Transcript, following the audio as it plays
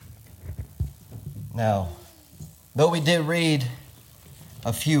Now, though we did read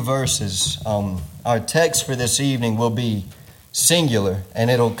a few verses, our text for this evening will be singular, and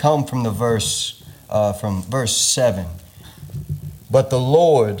it'll come from verse 7. But the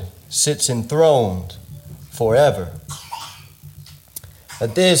Lord sits enthroned forever.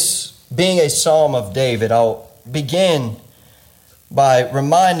 This being a psalm of David, I'll begin by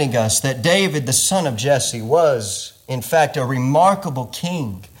reminding us that David, the son of Jesse, was in fact a remarkable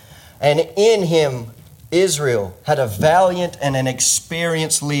king. And in him, Israel had a valiant and an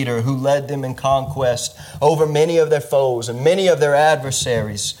experienced leader who led them in conquest over many of their foes and many of their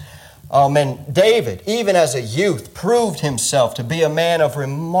adversaries. And David, even as a youth, proved himself to be a man of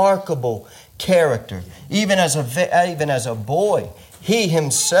remarkable character. Even as a boy, he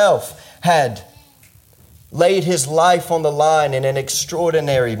himself had laid his life on the line in an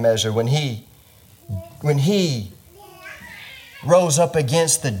extraordinary measure when he rose up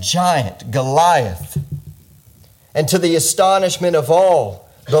against the giant Goliath. And to the astonishment of all,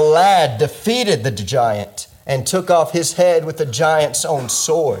 the lad defeated the giant and took off his head with the giant's own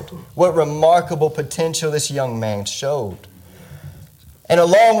sword. What remarkable potential this young man showed. And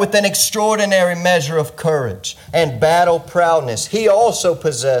along with an extraordinary measure of courage and battle proudness, he also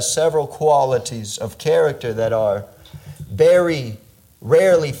possessed several qualities of character that are very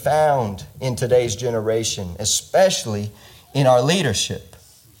rarely found in today's generation, especially in our leadership.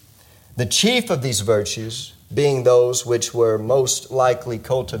 The chief of these virtues being those which were most likely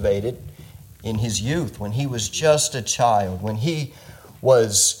cultivated in his youth, when he was just a child, when he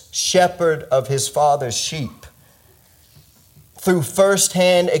was shepherd of his father's sheep. Through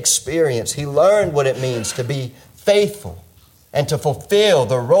firsthand experience, he learned what it means to be faithful and to fulfill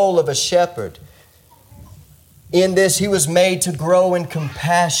the role of a shepherd. In this, he was made to grow in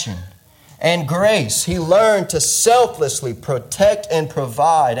compassion and grace. He learned to selflessly protect and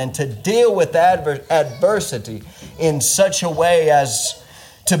provide and to deal with adversity in such a way as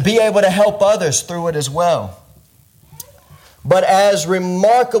to be able to help others through it as well. But as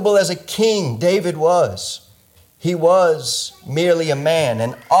remarkable as a king David was, he was merely a man,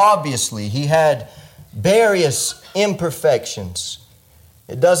 and obviously he had various imperfections.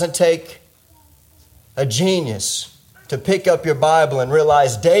 It doesn't take a genius to pick up your Bible and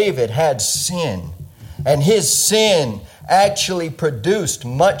realize David had sin, and his sin actually produced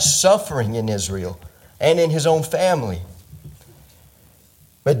much suffering in Israel and in his own family.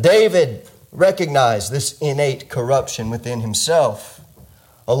 But David recognized this innate corruption within himself,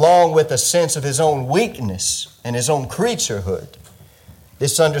 along with a sense of his own weakness and his own creaturehood.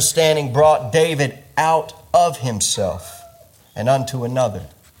 This understanding brought David out of himself and unto another.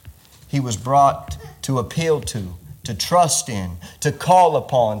 He was brought to appeal to trust in, to call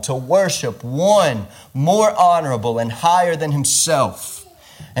upon, to worship one more honorable and higher than himself.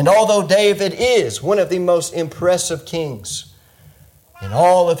 And although David is one of the most impressive kings in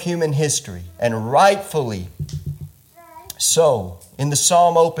all of human history, and rightfully so, in the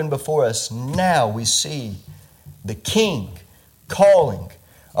psalm open before us, now we see the king calling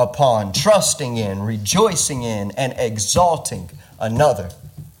upon, trusting in, rejoicing in, and exalting another.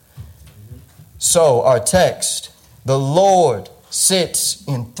 So our text, the Lord sits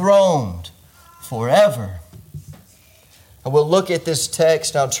enthroned forever. And we'll look at this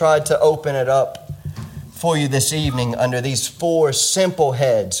text, and I'll try to open it up for you this evening under these four simple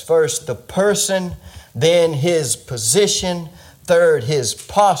heads. First, the person, then his position, third, his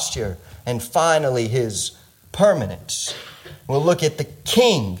posture, and finally, his permanence. We'll look at the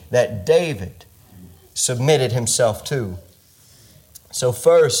king that David submitted himself to. So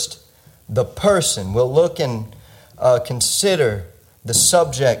first, the person. We'll look and consider the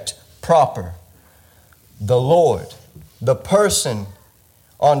subject proper. The Lord, the person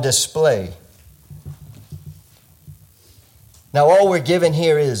on display. Now, all we're given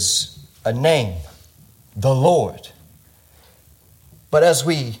here is a name, the Lord. But as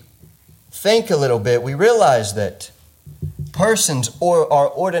we think a little bit, we realize that persons are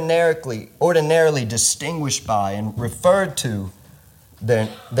ordinarily distinguished by and referred to their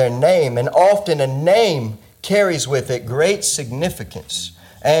name. And often a name carries with it great significance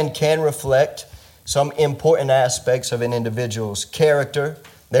and can reflect some important aspects of an individual's character,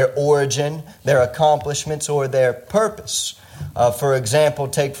 their origin, their accomplishments, or their purpose. For example,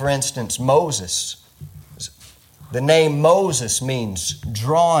 take for instance Moses. The name Moses means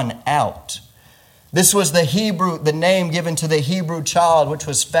drawn out. This was the name given to the Hebrew child which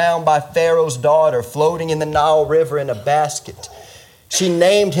was found by Pharaoh's daughter floating in the Nile River in a basket. She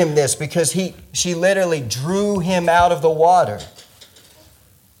named him this because she literally drew him out of the water.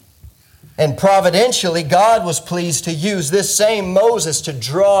 And providentially, God was pleased to use this same Moses to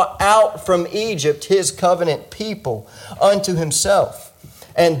draw out from Egypt his covenant people unto himself.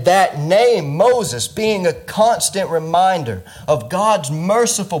 And that name, Moses, being a constant reminder of God's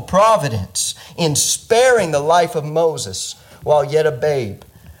merciful providence in sparing the life of Moses while yet a babe,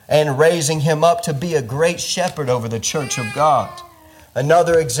 and raising him up to be a great shepherd over the church of God.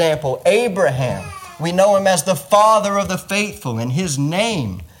 Another example, Abraham. We know him as the father of the faithful, and his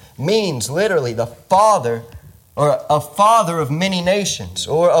name means literally the father, or a father of many nations,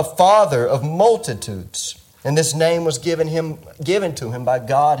 or a father of multitudes. And this name was given to him by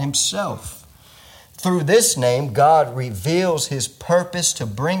God himself. Through this name, God reveals his purpose to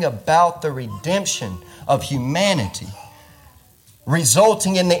bring about the redemption of humanity,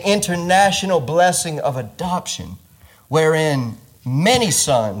 resulting in the international blessing of adoption, wherein many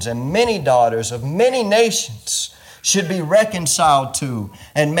sons and many daughters of many nations should be reconciled to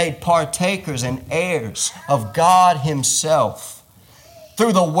and made partakers and heirs of God himself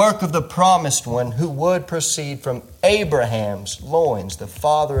through the work of the promised one who would proceed from Abraham's loins, the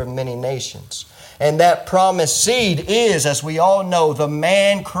father of many nations. And that promised seed is, as we all know, the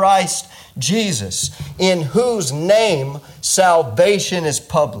man Christ Jesus, in whose name salvation is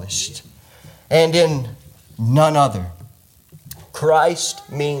published, and in none other.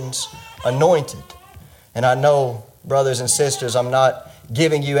 Christ means anointed. And I know, brothers and sisters, I'm not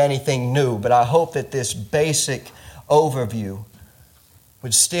giving you anything new, but I hope that this basic overview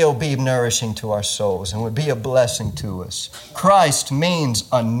would still be nourishing to our souls and would be a blessing to us. Christ means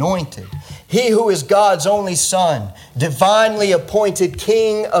anointed. He who is God's only Son, divinely appointed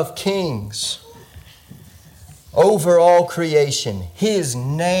King of kings over all creation. His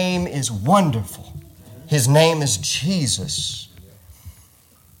name is wonderful. His name is Jesus.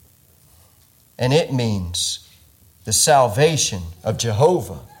 And it means the salvation of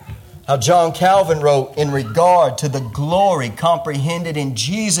Jehovah. How John Calvin wrote in regard to the glory comprehended in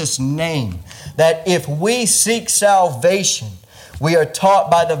Jesus' name, that if we seek salvation, we are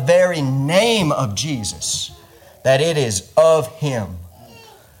taught by the very name of Jesus that it is of Him.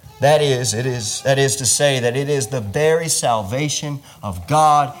 That is to say that it is the very salvation of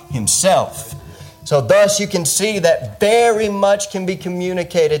God Himself. So thus you can see that very much can be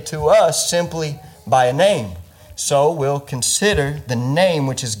communicated to us simply by a name. So we'll consider the name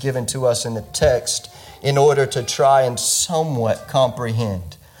which is given to us in the text in order to try and somewhat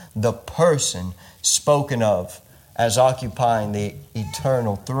comprehend the person spoken of as occupying the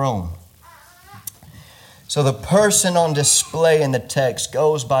eternal throne. So the person on display in the text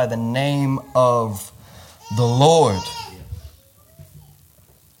goes by the name of the Lord.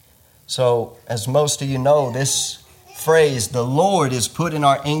 So, as most of you know, this phrase, the Lord, is put in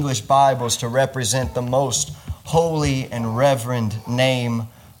our English Bibles to represent the most holy and reverend name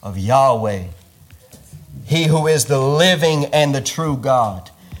of Yahweh. He who is the living and the true God.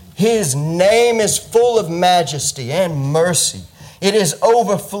 His name is full of majesty and mercy. It is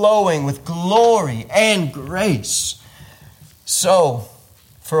overflowing with glory and grace. So,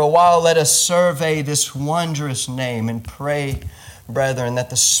 for a while, let us survey this wondrous name and pray, brethren, that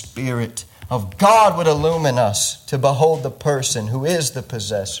the Spirit of God would illumine us to behold the person who is the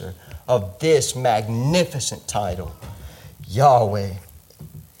possessor of this magnificent title, Yahweh.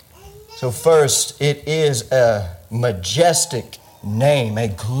 So first, it is a majestic name, a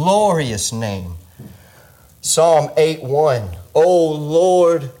glorious name. Psalm 8:1, O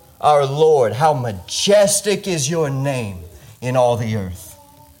Lord, our Lord, how majestic is your name in all the earth.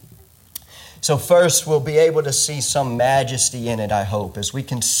 So first, we'll be able to see some majesty in it, I hope, as we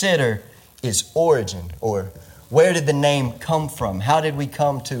consider its origin, or where did the name come from? How did we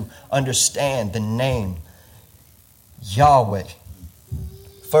come to understand the name Yahweh?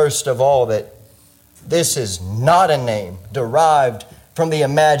 First of all, that this is not a name derived from the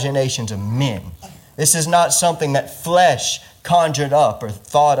imaginations of men. This is not something that flesh conjured up or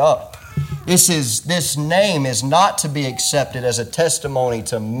thought up. This name is not to be accepted as a testimony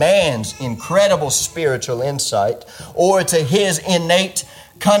to man's incredible spiritual insight or to his innate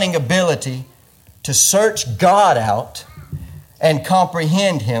cunning ability to search God out and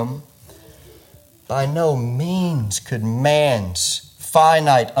comprehend Him. By no means could man's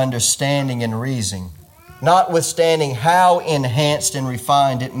finite understanding and reasoning, notwithstanding how enhanced and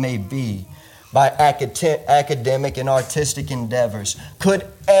refined it may be by academic and artistic endeavors, could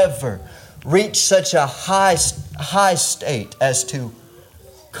ever reach such a high state as to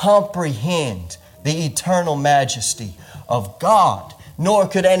comprehend the eternal majesty of God, nor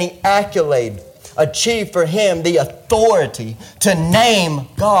could any accolade achieve for Him the authority to name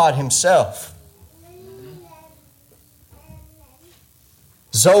God Himself.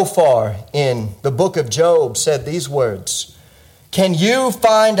 Zophar in the book of Job said these words, "Can you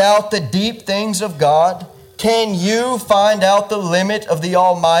find out the deep things of God? Can you find out the limit of the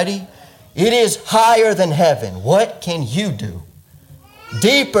Almighty? It is higher than heaven. What can you do?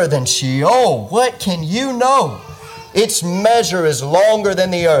 Deeper than Sheol. What can you know? Its measure is longer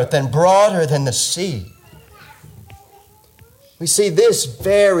than the earth and broader than the sea." We see this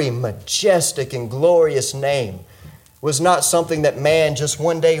very majestic and glorious name was not something that man just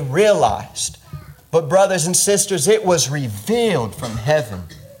one day realized. But brothers and sisters, it was revealed from heaven.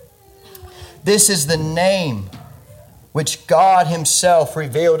 This is the name which God Himself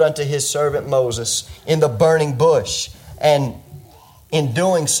revealed unto His servant Moses in the burning bush. And in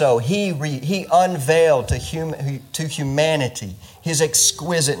doing so, He unveiled to humanity His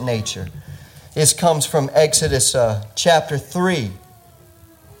exquisite nature. This comes from Exodus chapter 3.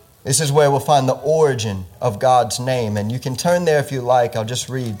 This is where we'll find the origin of God's name. And you can turn there if you like. I'll just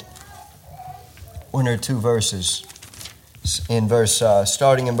read one or two verses.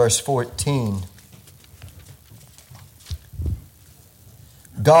 Starting in verse 14.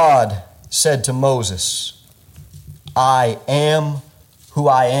 God said to Moses, "I am who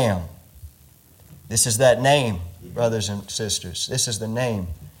I am." This is that name, brothers and sisters. This is the name,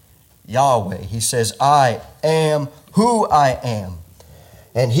 Yahweh. He says, "I am who I am."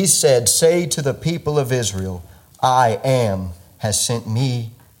 And He said, "Say to the people of Israel, I am has sent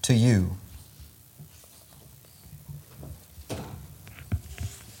me to you."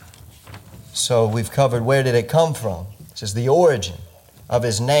 So we've covered where did it come from. This is the origin of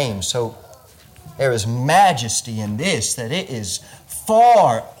His name. So there is majesty in this, that it is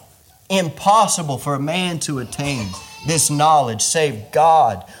far impossible for a man to attain this knowledge, save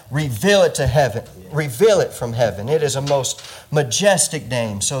God reveal it to heaven, reveal it from heaven. It is a most majestic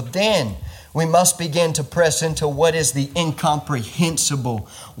name. So then we must begin to press into what is the incomprehensible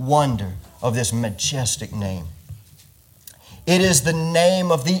wonder of this majestic name. It is the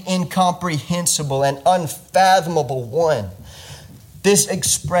name of the incomprehensible and unfathomable one. This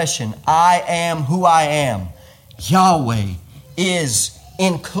expression, "I am who I am," Yahweh, is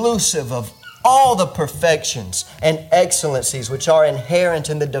inclusive of all the perfections and excellencies which are inherent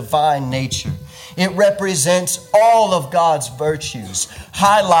in the divine nature. It represents all of God's virtues,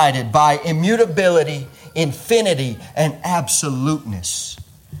 highlighted by immutability, infinity, and absoluteness.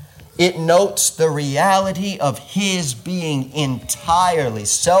 It notes the reality of His being entirely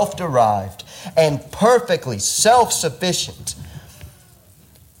self-derived and perfectly self-sufficient.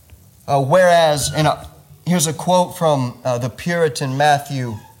 Here's a quote from the Puritan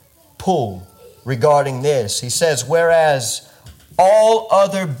Matthew Poole regarding this. He says, "Whereas all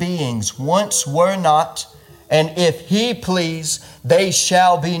other beings once were not, and if He please, they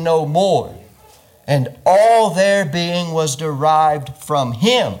shall be no more. And all their being was derived from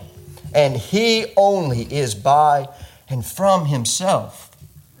Him, and He only is by and from Himself."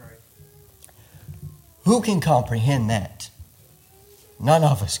 Right. Who can comprehend that? None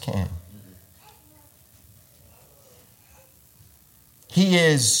of us can. He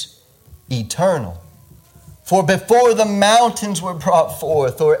is eternal. For before the mountains were brought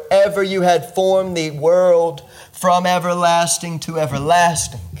forth, or ever you had formed the world from everlasting to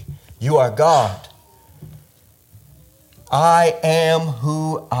everlasting, you are God. I am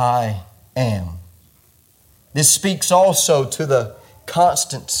who I am. This speaks also to the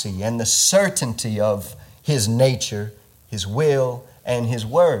constancy and the certainty of His nature, His will, and His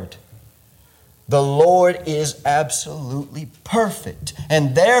word. The Lord is absolutely perfect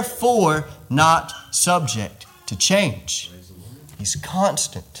and therefore not subject to change. He's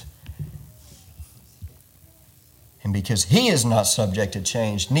constant. And because He is not subject to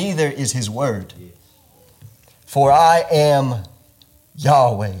change, neither is His word. For I am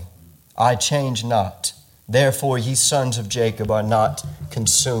Yahweh, I change not. Therefore ye sons of Jacob are not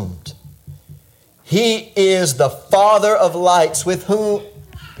consumed. He is the Father of lights, with whom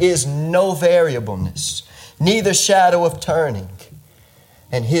is no variableness, neither shadow of turning.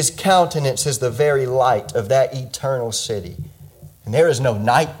 And His countenance is the very light of that eternal city. And there is no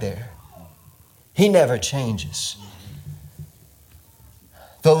night there. He never changes.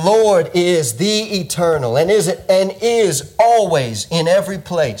 The Lord is the eternal and is always in every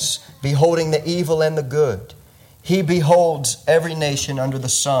place, beholding the evil and the good. He beholds every nation under the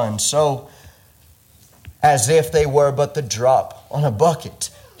sun, so as if they were but the drop on a bucket.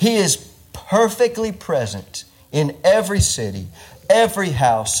 He is perfectly present in every city, every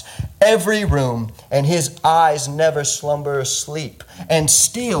house, every room, and His eyes never slumber or sleep. And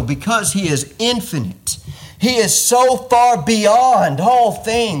still, because He is infinite, He is so far beyond all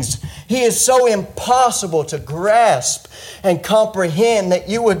things. He is so impossible to grasp and comprehend that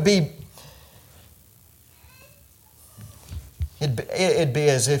you would be... It'd be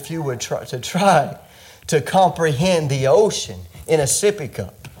as if you would try to comprehend the ocean in a sippy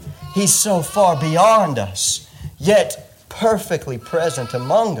cup. He's so far beyond us, yet perfectly present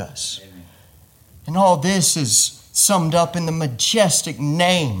among us. And all this is summed up in the majestic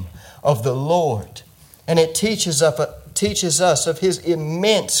name of the Lord. And it teaches us of His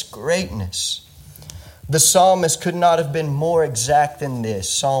immense greatness. The psalmist could not have been more exact than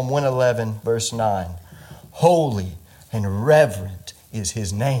this. Psalm 111, verse 9. Holy and reverent is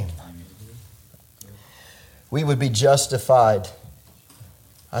His name. We would be justified,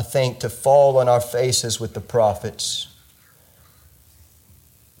 I think, to fall on our faces with the prophets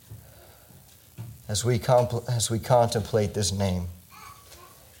as we contemplate this name.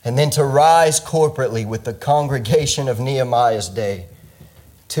 And then to rise corporately with the congregation of Nehemiah's day,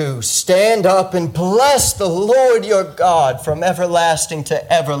 to stand up and bless the Lord your God from everlasting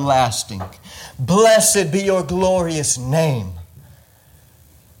to everlasting. Blessed be your glorious name,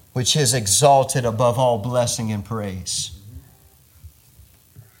 which is exalted above all blessing and praise.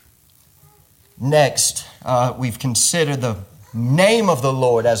 Next, we've considered the name of the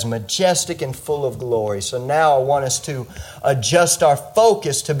Lord as majestic and full of glory. So now I want us to adjust our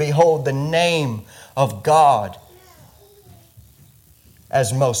focus to behold the name of God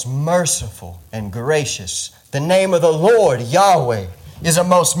as most merciful and gracious. The name of the Lord, Yahweh, is a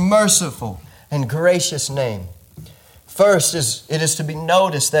most merciful and gracious name. First, it is to be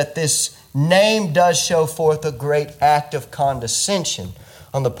noticed that this name does show forth a great act of condescension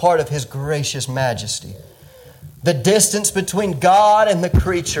on the part of His gracious majesty. The distance between God and the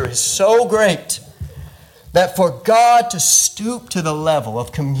creature is so great that for God to stoop to the level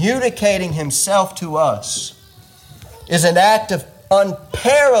of communicating Himself to us is an act of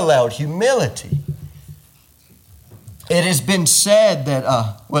unparalleled humility. It has been said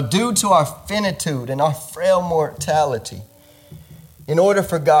that, due to our finitude and our frail mortality, in order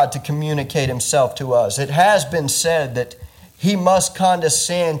for God to communicate Himself to us, it has been said that He must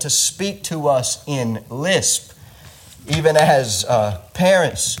condescend to speak to us in lisp. Even as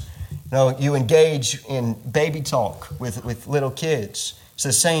parents, you engage in baby talk with little kids. It's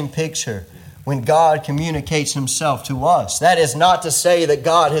the same picture when God communicates Himself to us. That is not to say that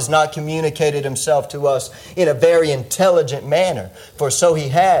God has not communicated Himself to us in a very intelligent manner, for so He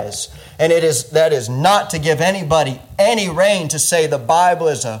has. And that is not to give anybody any rein to say the Bible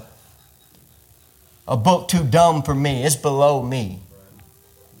is a book too dumb for me. It's below me.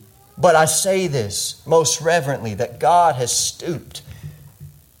 But I say this most reverently, that God has stooped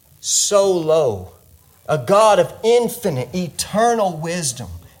so low, a God of infinite, eternal wisdom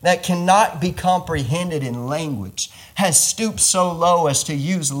that cannot be comprehended in language, has stooped so low as to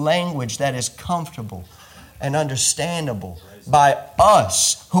use language that is comfortable and understandable by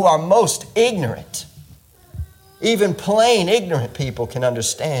us who are most ignorant. Even plain ignorant people can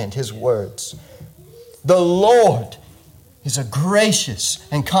understand His words. The Lord is a gracious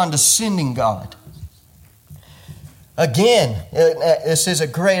and condescending God. Again, this is a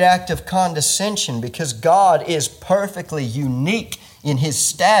great act of condescension because God is perfectly unique in His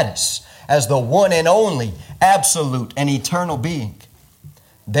status as the one and only absolute and eternal being.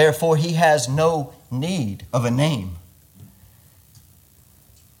 Therefore, He has no need of a name.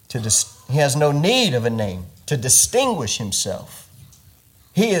 He has no need of a name to distinguish Himself.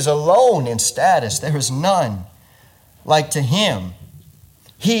 He is alone in status. There is none like to Him.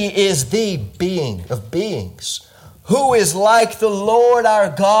 He is the being of beings. Who is like the Lord our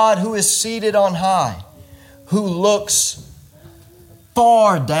God, who is seated on high, who looks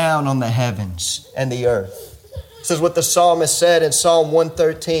far down on the heavens and the earth. This is what the psalmist said in Psalm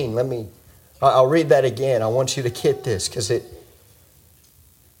 113. I'll read that again. I want you to get this because it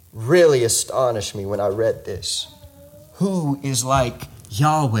really astonished me when I read this. Who is like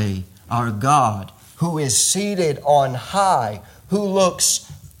Yahweh our God, who is seated on high, who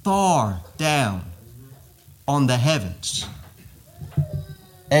looks far down on the heavens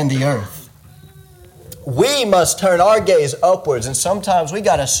and the earth. We must turn our gaze upwards, and sometimes we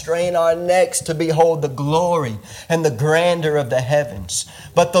got to strain our necks to behold the glory and the grandeur of the heavens.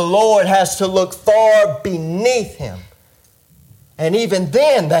 But the Lord has to look far beneath Him. And even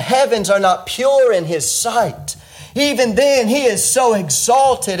then, the heavens are not pure in His sight. Even then, He is so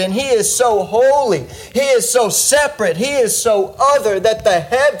exalted and He is so holy. He is so separate. He is so other that the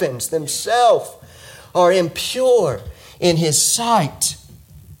heavens themselves are impure in His sight.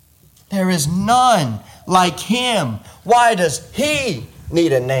 There is none like Him. Why does He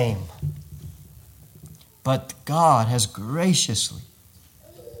need a name? But God has graciously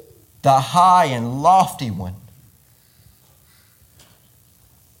the high and lofty one,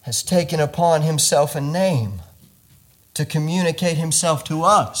 has taken upon himself a name to communicate himself to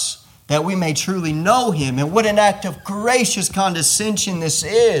us, that we may truly know him. And what an act of gracious condescension this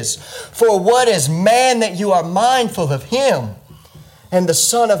is. For what is man that you are mindful of him, and the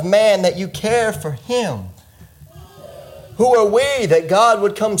Son of Man that you care for him? Who are we that God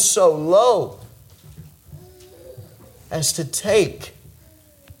would come so low as to take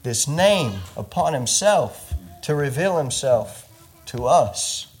this name upon himself to reveal himself to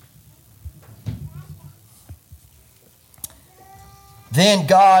us? Then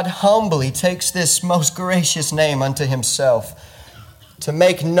God humbly takes this most gracious name unto himself to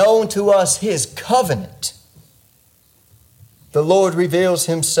make known to us his covenant. The Lord reveals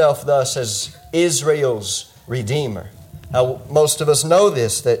himself thus as Israel's Redeemer. Now, most of us know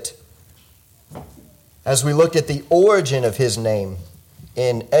this, that as we look at the origin of his name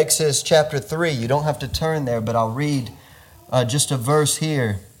in Exodus chapter 3, you don't have to turn there, but I'll read just a verse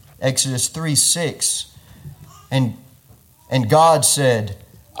here, Exodus 3:6. And God said,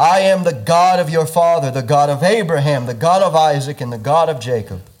 I am the God of your father, the God of Abraham, the God of Isaac, and the God of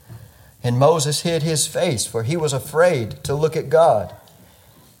Jacob. And Moses hid his face, for he was afraid to look at God.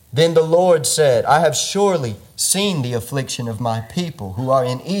 Then the Lord said, I have surely seen the affliction of my people who are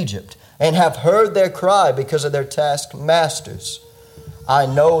in Egypt, and have heard their cry because of their taskmasters. I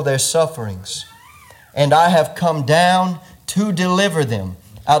know their sufferings, and I have come down to deliver them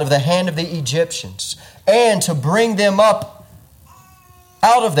out of the hand of the Egyptians, and to bring them up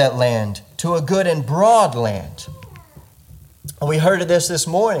out of that land to a good and broad land. And we heard of this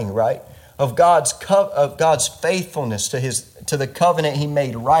morning, right? Of God's faithfulness to the covenant he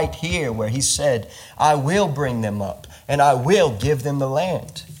made right here, where he said, I will bring them up and I will give them the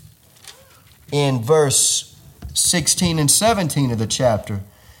land. In verse 16 and 17 of the chapter,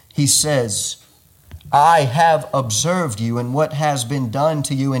 he says, I have observed you and what has been done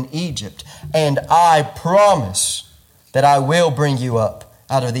to you in Egypt, and I promise that I will bring you up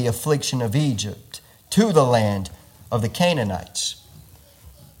out of the affliction of Egypt to the land of the Canaanites.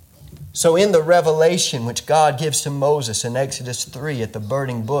 So in the revelation which God gives to Moses in Exodus 3 at the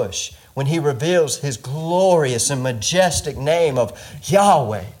burning bush, when he reveals his glorious and majestic name of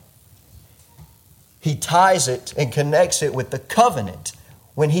Yahweh, he ties it and connects it with the covenant.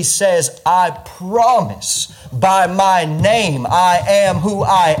 When he says, I promise by my name, I am who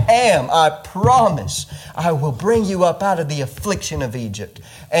I am. I promise I will bring you up out of the affliction of Egypt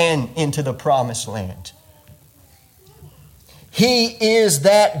and into the promised land. He is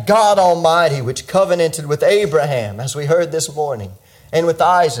that God Almighty which covenanted with Abraham, as we heard this morning, and with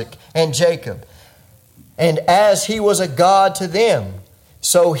Isaac and Jacob. And as he was a God to them,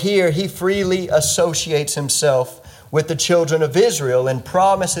 so here he freely associates himself with the children of Israel and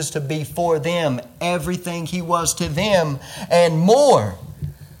promises to be for them everything he was to them and more,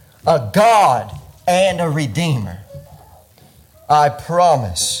 a God and a Redeemer. I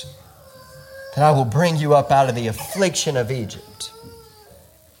promise that I will bring you up out of the affliction of Egypt.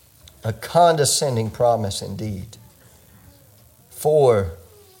 A condescending promise indeed. For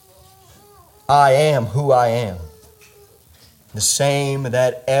I am who I am, the same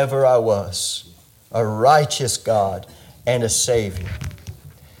that ever I was, a righteous God and a Savior.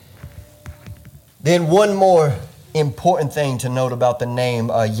 Then one more important thing to note about the name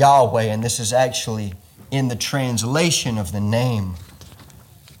Yahweh, and this is actually in the translation of the name.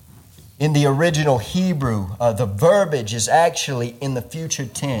 In the original Hebrew, the verbiage is actually in the future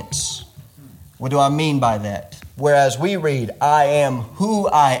tense. What do I mean by that? Whereas we read, I am who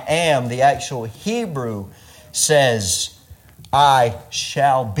I am, the actual Hebrew says, I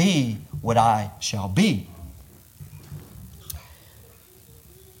shall be what I shall be.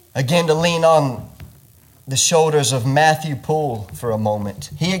 Again, to lean on the shoulders of Matthew Poole for a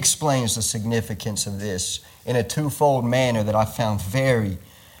moment, he explains the significance of this in a twofold manner that I found very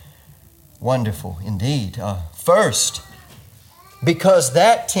wonderful indeed. First, because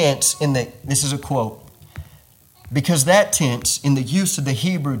that tense this is a quote, because that tense in the use of the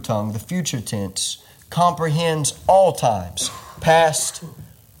Hebrew tongue, the future tense, comprehends all times, past,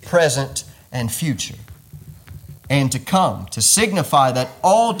 present, and future, and to come, to signify that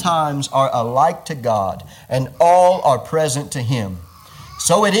all times are alike to God and all are present to Him.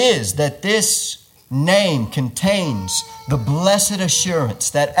 So it is that this name contains the blessed assurance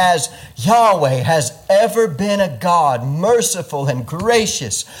that as Yahweh has ever been a God, merciful and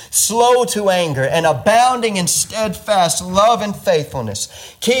gracious, slow to anger, and abounding in steadfast love and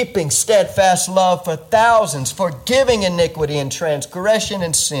faithfulness, keeping steadfast love for thousands, forgiving iniquity and transgression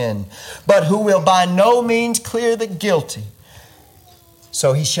and sin, but who will by no means clear the guilty,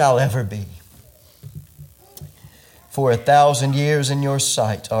 so he shall ever be. For 1,000 years in your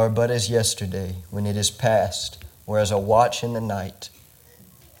sight are but as yesterday when it is past, or as a watch in the night.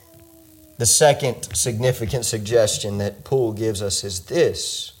 The second significant suggestion that Poole gives us is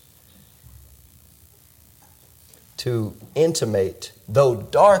this: to intimate, though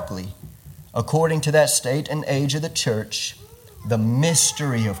darkly, according to that state and age of the church, the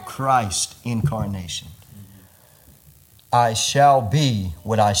mystery of Christ's incarnation. I shall be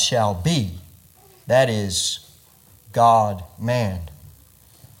what I shall be. That is, God-man.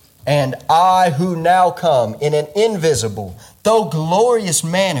 And I who now come in an invisible, though glorious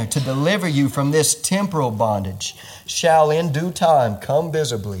manner to deliver you from this temporal bondage, shall in due time come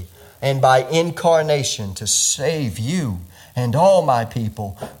visibly, and by incarnation to save you and all my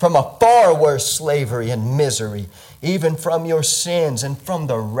people from a far worse slavery and misery, even from your sins and from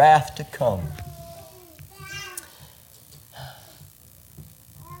the wrath to come.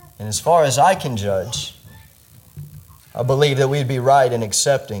 And as far as I can judge, I believe that we'd be right in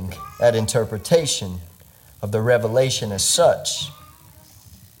accepting that interpretation of the revelation as such.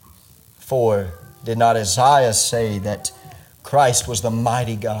 For did not Isaiah say that Christ was the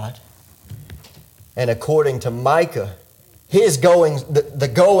mighty God? And according to Micah,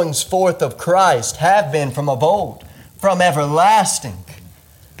 the goings forth of Christ have been from of old, from everlasting.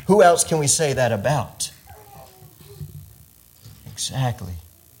 Who else can we say that about? Exactly.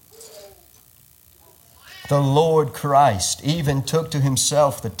 The Lord Christ even took to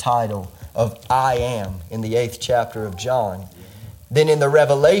himself the title of I am in the 8th chapter of John. Then in the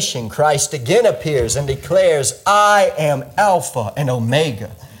Revelation, Christ again appears and declares, I am Alpha and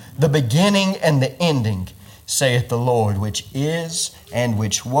Omega, the beginning and the ending, saith the Lord, which is and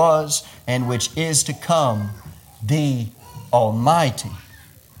which was and which is to come, the Almighty.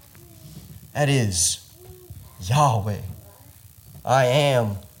 That is Yahweh. I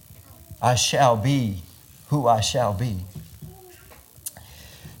am, I shall be who I shall be.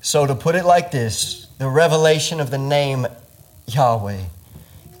 So to put it like this, the revelation of the name Yahweh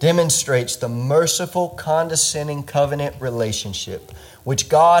demonstrates the merciful, condescending covenant relationship which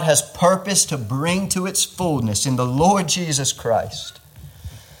God has purposed to bring to its fullness in the Lord Jesus Christ.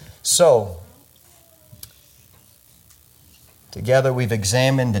 So, together we've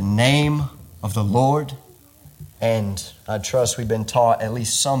examined the name of the Lord, and I trust we've been taught at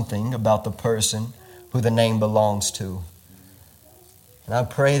least something about the person who the name belongs to. And I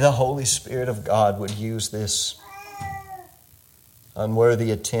pray the Holy Spirit of God would use this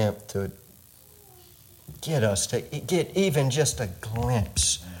unworthy attempt to get us to get even just a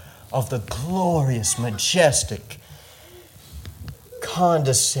glimpse of the glorious, majestic,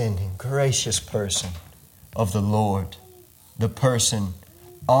 condescending, gracious person of the Lord, the person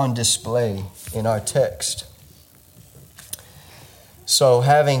on display in our text. So,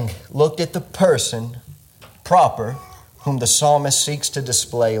 having looked at the person proper whom the psalmist seeks to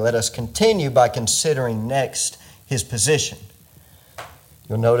display, let us continue by considering next his position.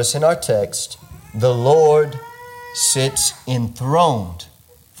 You'll notice in our text, the Lord sits enthroned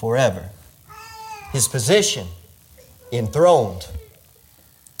forever. His position, enthroned.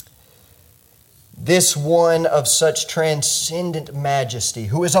 This one of such transcendent majesty,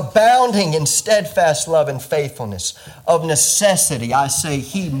 who is abounding in steadfast love and faithfulness, of necessity, I say,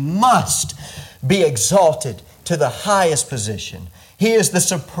 he must be exalted to the highest position. He is the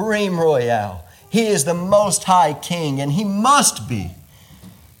supreme royale. He is the most high king, and he must be.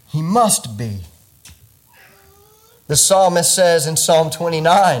 He must be. The psalmist says in Psalm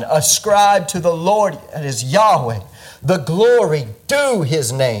 29, ascribe to the Lord, that is Yahweh, the glory due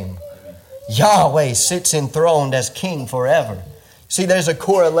his name. Yahweh sits enthroned as king forever. See, there's a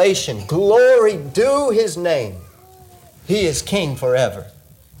correlation. Glory due his name. He is king forever.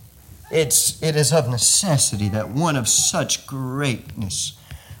 It is of necessity that one of such greatness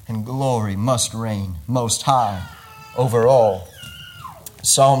and glory must reign most high over all.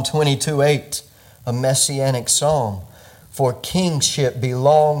 Psalm 22:8, a messianic psalm. For kingship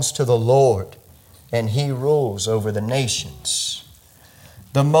belongs to the Lord, and he rules over the nations.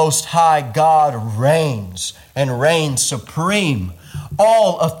 The Most High God reigns and reigns supreme.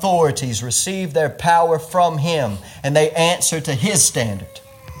 All authorities receive their power from him, and they answer to his standard.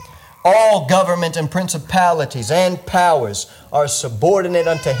 All government and principalities and powers are subordinate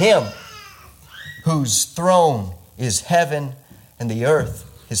unto him, whose throne is heaven and the earth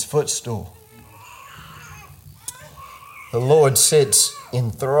his footstool. The Lord sits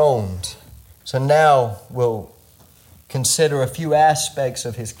enthroned. So now we'll consider a few aspects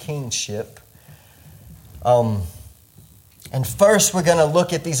of his kingship. And first we're going to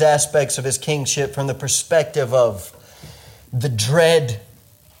look at these aspects of his kingship from the perspective of the dread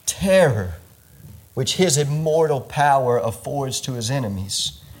terror which his immortal power affords to his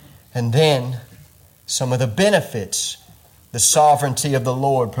enemies, and then some of the benefits the sovereignty of the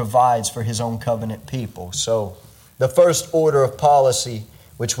Lord provides for his own covenant people. So the first order of policy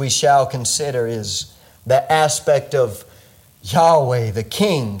which we shall consider is the aspect of Yahweh, the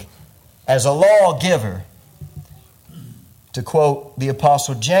King, as a lawgiver. To quote the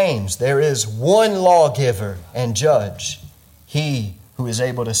Apostle James, there is one lawgiver and judge, he who is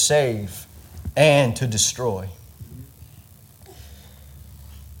able to save and to destroy.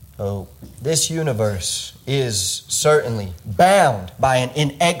 So this universe is certainly bound by an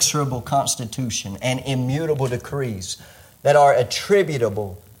inexorable constitution and immutable decrees that are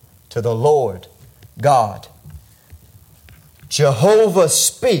attributable to the Lord God. Jehovah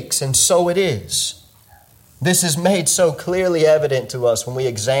speaks, and so it is. This is made so clearly evident to us when we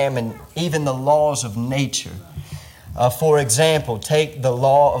examine even the laws of nature. For example, take the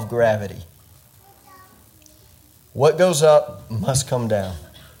law of gravity. What goes up must come down.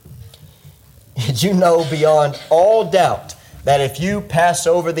 You know beyond all doubt that if you pass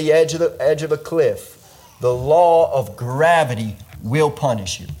over the edge of a cliff, the law of gravity will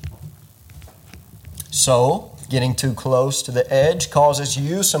punish you. So, getting too close to the edge causes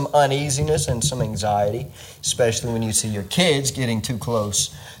you some uneasiness and some anxiety, especially when you see your kids getting too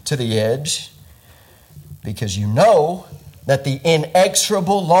close to the edge, because you know that the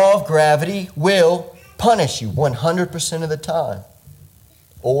inexorable law of gravity will punish you 100% of the time.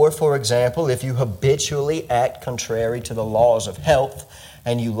 Or, for example, if you habitually act contrary to the laws of health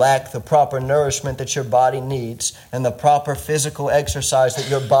and you lack the proper nourishment that your body needs and the proper physical exercise that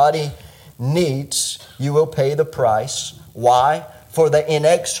your body needs, you will pay the price. Why? For the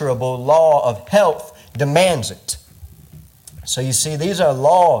inexorable law of health demands it. So you see, these are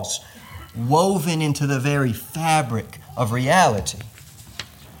laws woven into the very fabric of reality.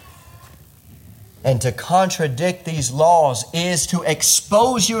 And to contradict these laws is to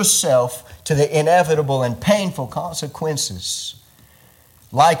expose yourself to the inevitable and painful consequences.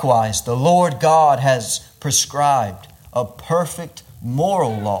 Likewise, the Lord God has prescribed a perfect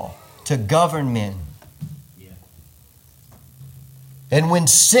moral law to govern men. And when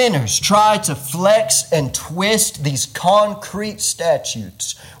sinners try to flex and twist these concrete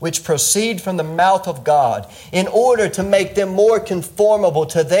statutes which proceed from the mouth of God in order to make them more conformable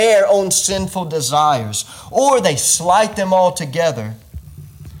to their own sinful desires, or they slight them altogether,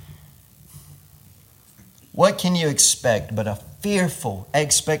 what can you expect but a fearful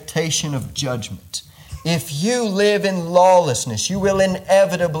expectation of judgment? If you live in lawlessness, you will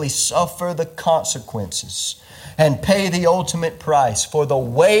inevitably suffer the consequences and pay the ultimate price, for the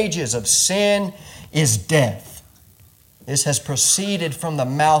wages of sin is death. This has proceeded from the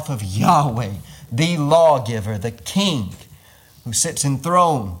mouth of Yahweh, the lawgiver, the King, who sits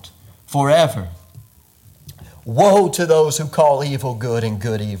enthroned forever. Woe to those who call evil good and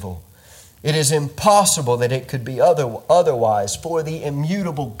good evil. It is impossible that it could be otherwise, for the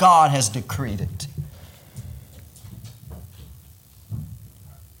immutable God has decreed it.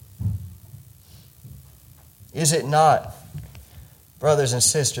 Is it not, brothers and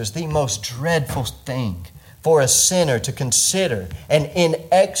sisters, the most dreadful thing for a sinner to consider an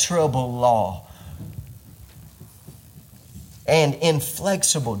inexorable law and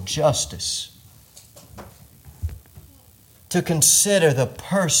inflexible justice? To consider the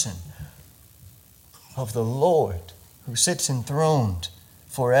person of the Lord who sits enthroned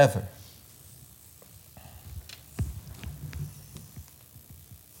forever.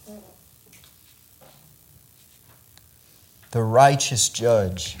 The righteous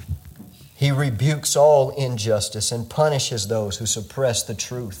judge, he rebukes all injustice and punishes those who suppress the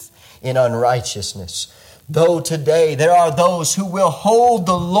truth in unrighteousness. Though today there are those who will hold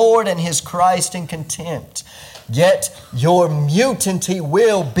the Lord and His Christ in contempt, yet your mutiny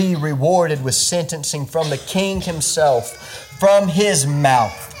will be rewarded with sentencing from the King Himself. From His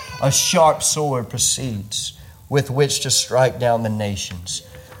mouth a sharp sword proceeds with which to strike down the nations.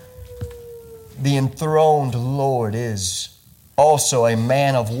 The enthroned Lord is also a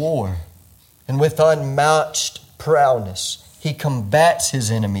man of war, and with unmatched prowess He combats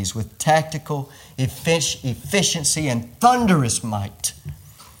His enemies with tactical efficiency and thunderous might.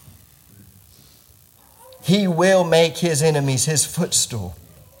 He will make His enemies His footstool.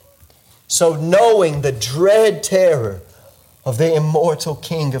 So knowing the dread terror of the immortal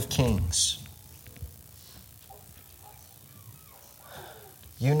King of Kings,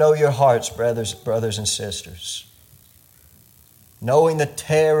 you know your hearts, brothers and sisters. Knowing the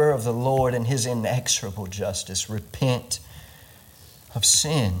terror of the Lord and His inexorable justice, repent of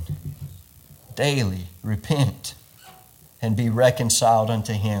sin. Daily repent. and be reconciled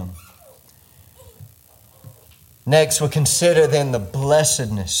unto him. Next, we'll consider then the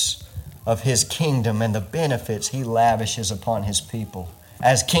blessedness of his kingdom and the benefits he lavishes upon his people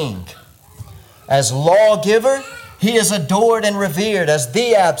as king. As lawgiver, he is adored and revered as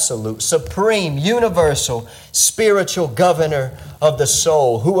the absolute, supreme, universal, spiritual governor of the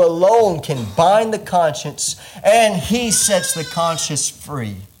soul, who alone can bind the conscience, and he sets the conscience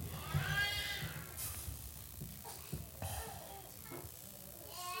free.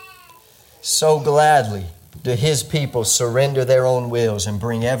 So gladly do his people surrender their own wills and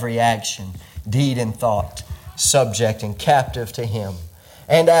bring every action, deed, and thought subject and captive to him.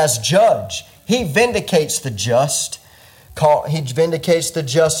 And as judge, he vindicates the just. He vindicates the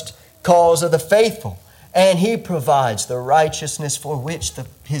just cause of the faithful. And he provides the righteousness for which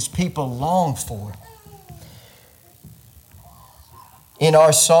his people long for. In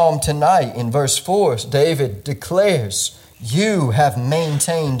our psalm tonight, in verse 4, David declares, "You have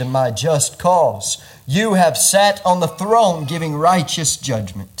maintained my just cause. You have sat on the throne giving righteous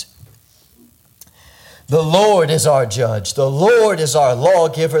judgment." The Lord is our judge. The Lord is our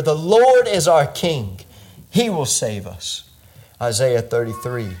lawgiver. The Lord is our king. He will save us. Isaiah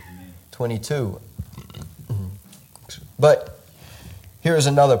 33:22. But here is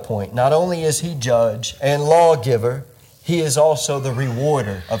another point. Not only is he judge and lawgiver, he is also the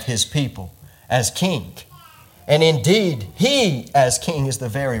rewarder of his people as king. And indeed, he as king is the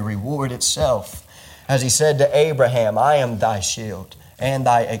very reward itself. As he said to Abraham, "I am thy shield and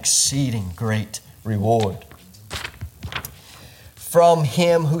thy exceeding great reward." From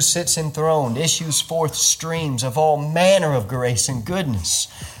him who sits enthroned issues forth streams of all manner of grace and goodness.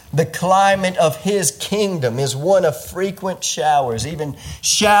 The climate of his kingdom is one of frequent showers, even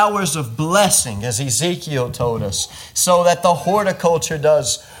showers of blessing, as Ezekiel told us, so that the horticulture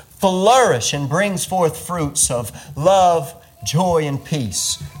does flourish and brings forth fruits of love, joy, and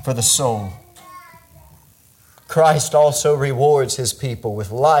peace for the soul. Christ also rewards his people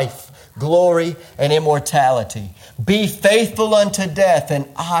with life, glory, and immortality. "Be faithful unto death, and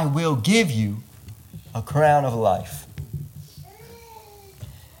I will give you a crown of life."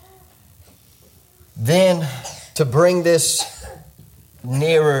 Then, to bring this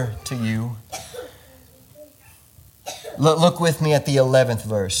nearer to you, look with me at the 11th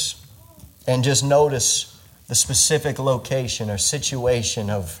verse and just notice the specific location or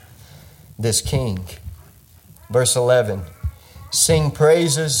situation of this king. Verse 11, "Sing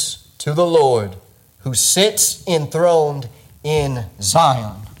praises to the Lord who sits enthroned in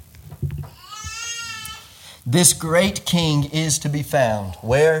Zion." This great king is to be found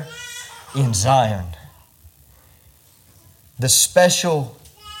where? In Zion. The special,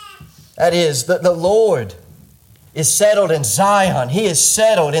 that is, the Lord is settled in Zion. He is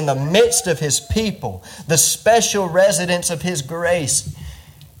settled in the midst of his people. The special residence of his grace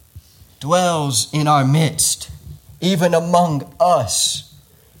dwells in our midst, even among us.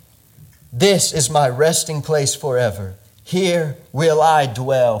 "This is my resting place forever. Here will I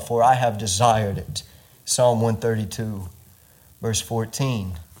dwell, for I have desired it." Psalm 132, verse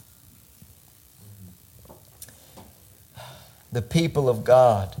 14. The people of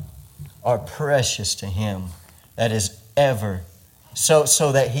God are precious to him, that is ever,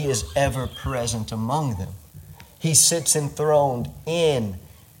 so that he is ever present among them. He sits enthroned in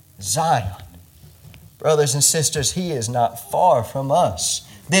Zion. Brothers and sisters, he is not far from us.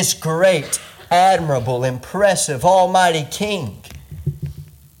 This great, admirable, impressive, almighty king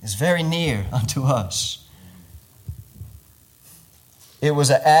is very near unto us. It was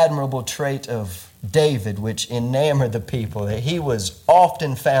an admirable trait of David which enamored the people, that he was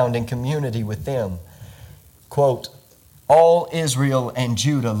often found in community with them. Quote, "All Israel and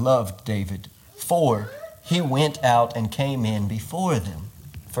Judah loved David, for he went out and came in before them."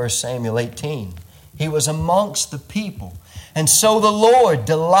 1 Samuel 18. He was amongst the people. And so the Lord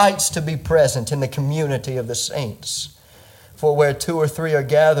delights to be present in the community of the saints. "For where 2 or 3 are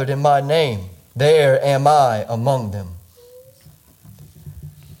gathered in my name, there am I among them."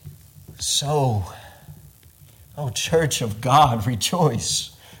 So, O church of God, rejoice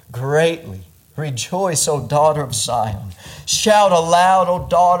greatly. Rejoice, O daughter of Zion. Shout aloud, O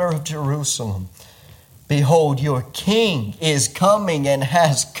daughter of Jerusalem. Behold, your king is coming and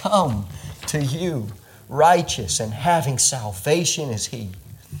has come to you. Righteous and having salvation is he.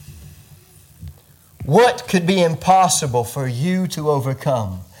 What could be impossible for you to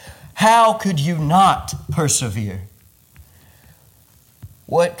overcome? How could you not persevere?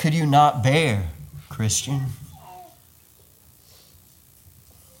 What could you not bear, Christian?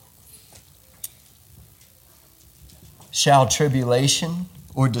 Shall tribulation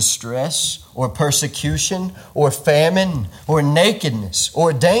or distress, or persecution, or famine, or nakedness,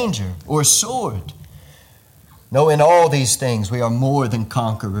 or danger, or sword. No, in all these things we are more than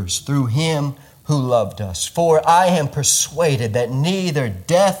conquerors through Him who loved us. For I am persuaded that neither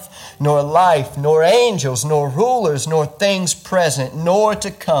death, nor life, nor angels, nor rulers, nor things present, nor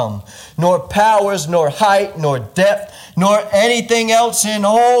to come, nor powers, nor height, nor depth, nor anything else in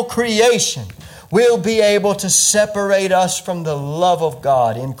all creation will be able to separate us from the love of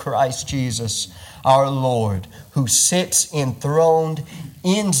God in Christ Jesus our Lord, who sits enthroned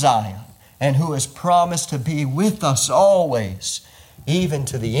in Zion and who has promised to be with us always, even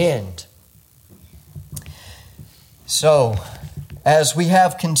to the end. So, as we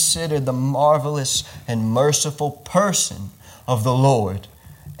have considered the marvelous and merciful person of the Lord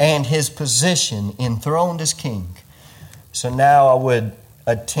and His position enthroned as King, so now I would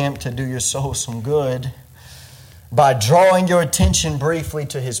attempt to do your soul some good by drawing your attention briefly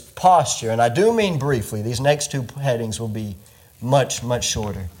to His posture. And I do mean briefly. These next two headings will be much, much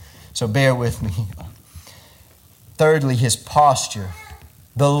shorter. So bear with me. Thirdly, His posture.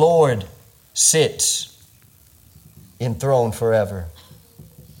 The Lord sits enthroned forever.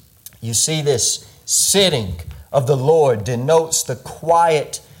 You see, this sitting of the Lord denotes the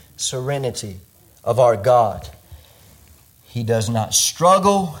quiet serenity of our God. He does not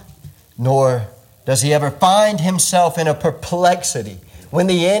struggle, nor does He ever find Himself in a perplexity when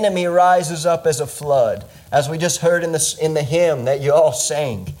the enemy rises up as a flood. As we just heard in the hymn that you all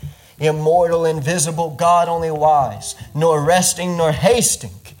sang, immortal, invisible, God only wise, nor resting nor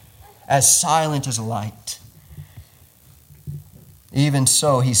hasting, as silent as light. Even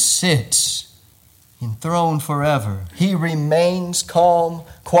so, He sits enthroned forever. He remains calm,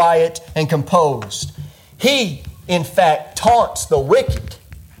 quiet, and composed. He, in fact, taunts the wicked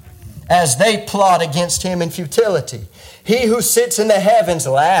as they plot against Him in futility. He who sits in the heavens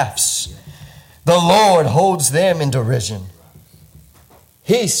laughs. The Lord holds them in derision.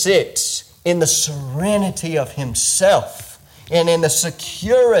 He sits in the serenity of Himself and in the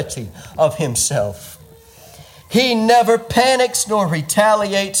security of Himself. He never panics nor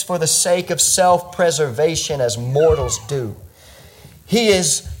retaliates for the sake of self-preservation as mortals do. He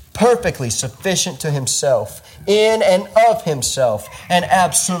is perfectly sufficient to Himself, in and of Himself, and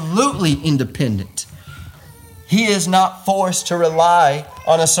absolutely independent. He is not forced to rely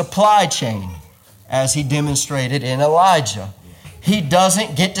on a supply chain, as He demonstrated in Elijah. He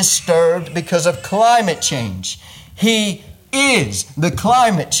doesn't get disturbed because of climate change. He is the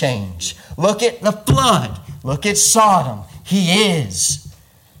climate change. Look at the flood. Look at Sodom. He is.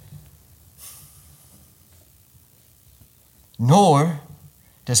 Nor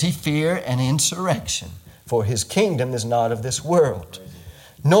does He fear an insurrection, for His kingdom is not of this world.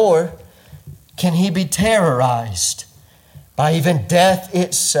 Nor can He be terrorized by even death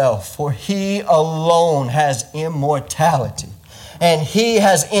itself, for He alone has immortality. And He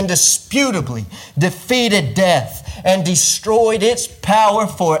has indisputably defeated death and destroyed its power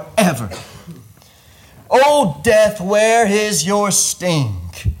forever. O death, where is your sting?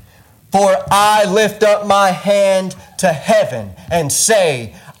 For I lift up my hand to heaven and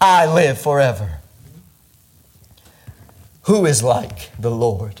say, I live forever. Who is like the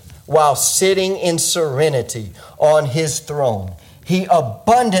Lord? While sitting in serenity on His throne, He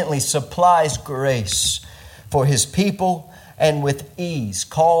abundantly supplies grace for His people, and with ease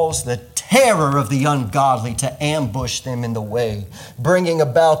calls the terror of the ungodly to ambush them in the way, bringing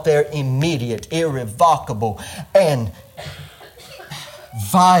about their immediate, irrevocable, and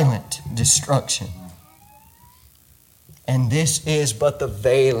violent destruction. And this is but the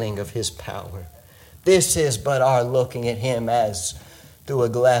veiling of His power. This is but our looking at Him as through a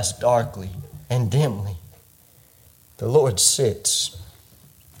glass darkly and dimly. The Lord sits.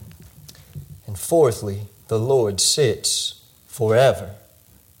 And fourthly, the Lord sits forever.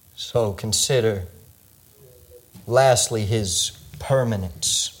 So consider, lastly, His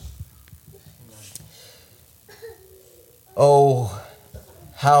permanence. Oh,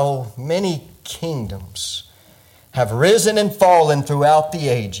 how many kingdoms have risen and fallen throughout the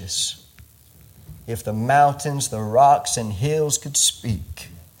ages. If the mountains, the rocks, and hills could speak,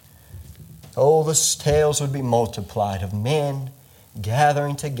 oh, the tales would be multiplied of men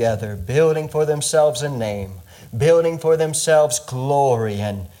gathering together, building for themselves a name, building for themselves glory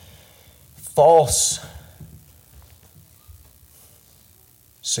and false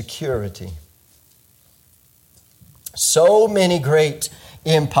security. So many great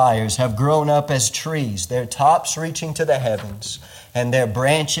empires have grown up as trees, their tops reaching to the heavens, and their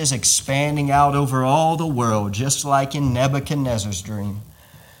branches expanding out over all the world, just like in Nebuchadnezzar's dream.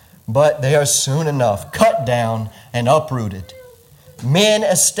 But they are soon enough cut down and uprooted. Men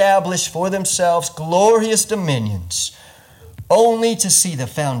establish for themselves glorious dominions, only to see the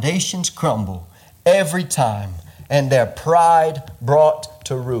foundations crumble every time, and their pride brought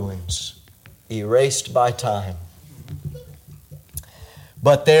to ruins, erased by time.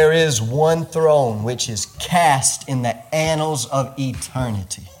 But there is one throne which is cast in the annals of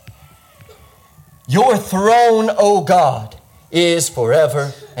eternity. Your throne, O God, is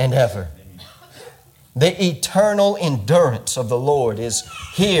forever and ever. The eternal endurance of the Lord is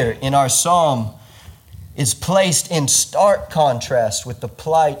here in our psalm, is placed in stark contrast with the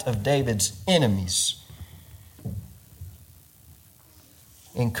plight of David's enemies,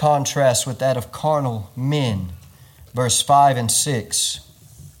 in contrast with that of carnal men. Verse 5 and 6.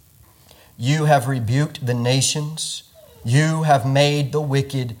 You have rebuked the nations. You have made the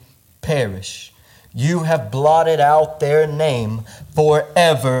wicked perish. You have blotted out their name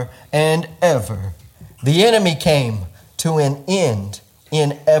forever and ever. The enemy came to an end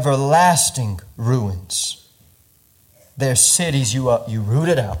in everlasting ruins. Their cities you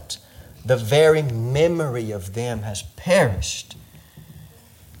rooted out. The very memory of them has perished.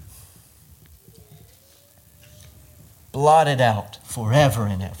 Blotted out forever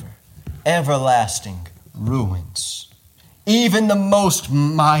and ever. Everlasting ruins. Even the most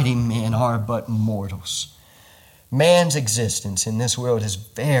mighty men are but mortals. Man's existence in this world is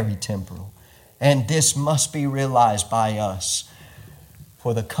very temporal, and this must be realized by us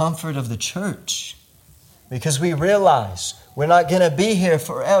for the comfort of the church, because we realize we're not going to be here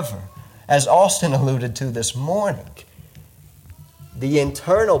forever, as Austin alluded to this morning. The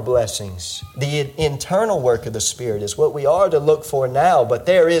internal blessings, the internal work of the Spirit is what we are to look for now. But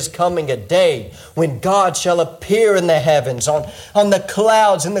there is coming a day when God shall appear in the heavens on the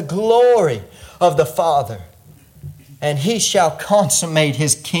clouds in the glory of the Father. And He shall consummate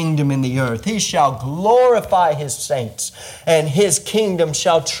His kingdom in the earth. He shall glorify His saints, and His kingdom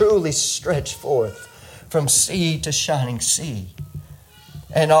shall truly stretch forth from sea to shining sea.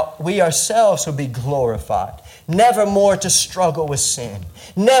 And we ourselves will be glorified. Never more to struggle with sin.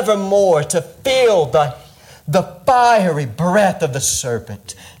 Never more to feel the fiery breath of the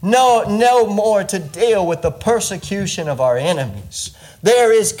serpent. No more to deal with the persecution of our enemies.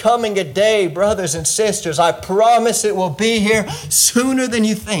 There is coming a day, brothers and sisters, I promise it will be here sooner than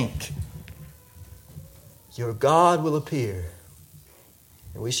you think. Your God will appear,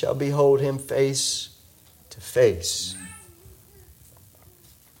 and we shall behold Him face to face.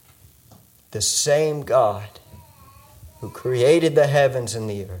 The same God who created the heavens and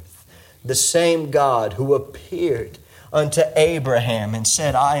the earth, the same God who appeared unto Abraham and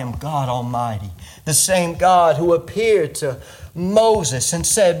said, I am God Almighty, the same God who appeared to Moses and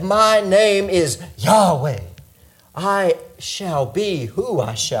said, my name is Yahweh, I shall be who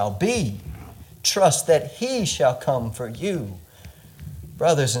I shall be. Trust that He shall come for you.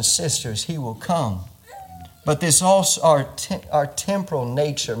 Brothers and sisters, He will come. But this also, our temporal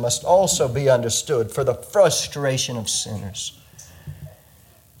nature must also be understood for the frustration of sinners.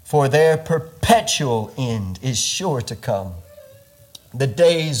 For their perpetual end is sure to come. The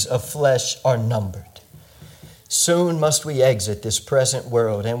days of flesh are numbered. Soon must we exit this present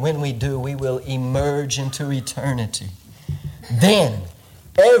world, and when we do, we will emerge into eternity. Then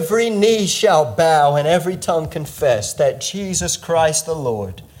every knee shall bow and every tongue confess that Jesus Christ the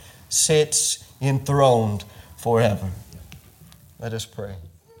Lord sits enthroned forever. Let us pray.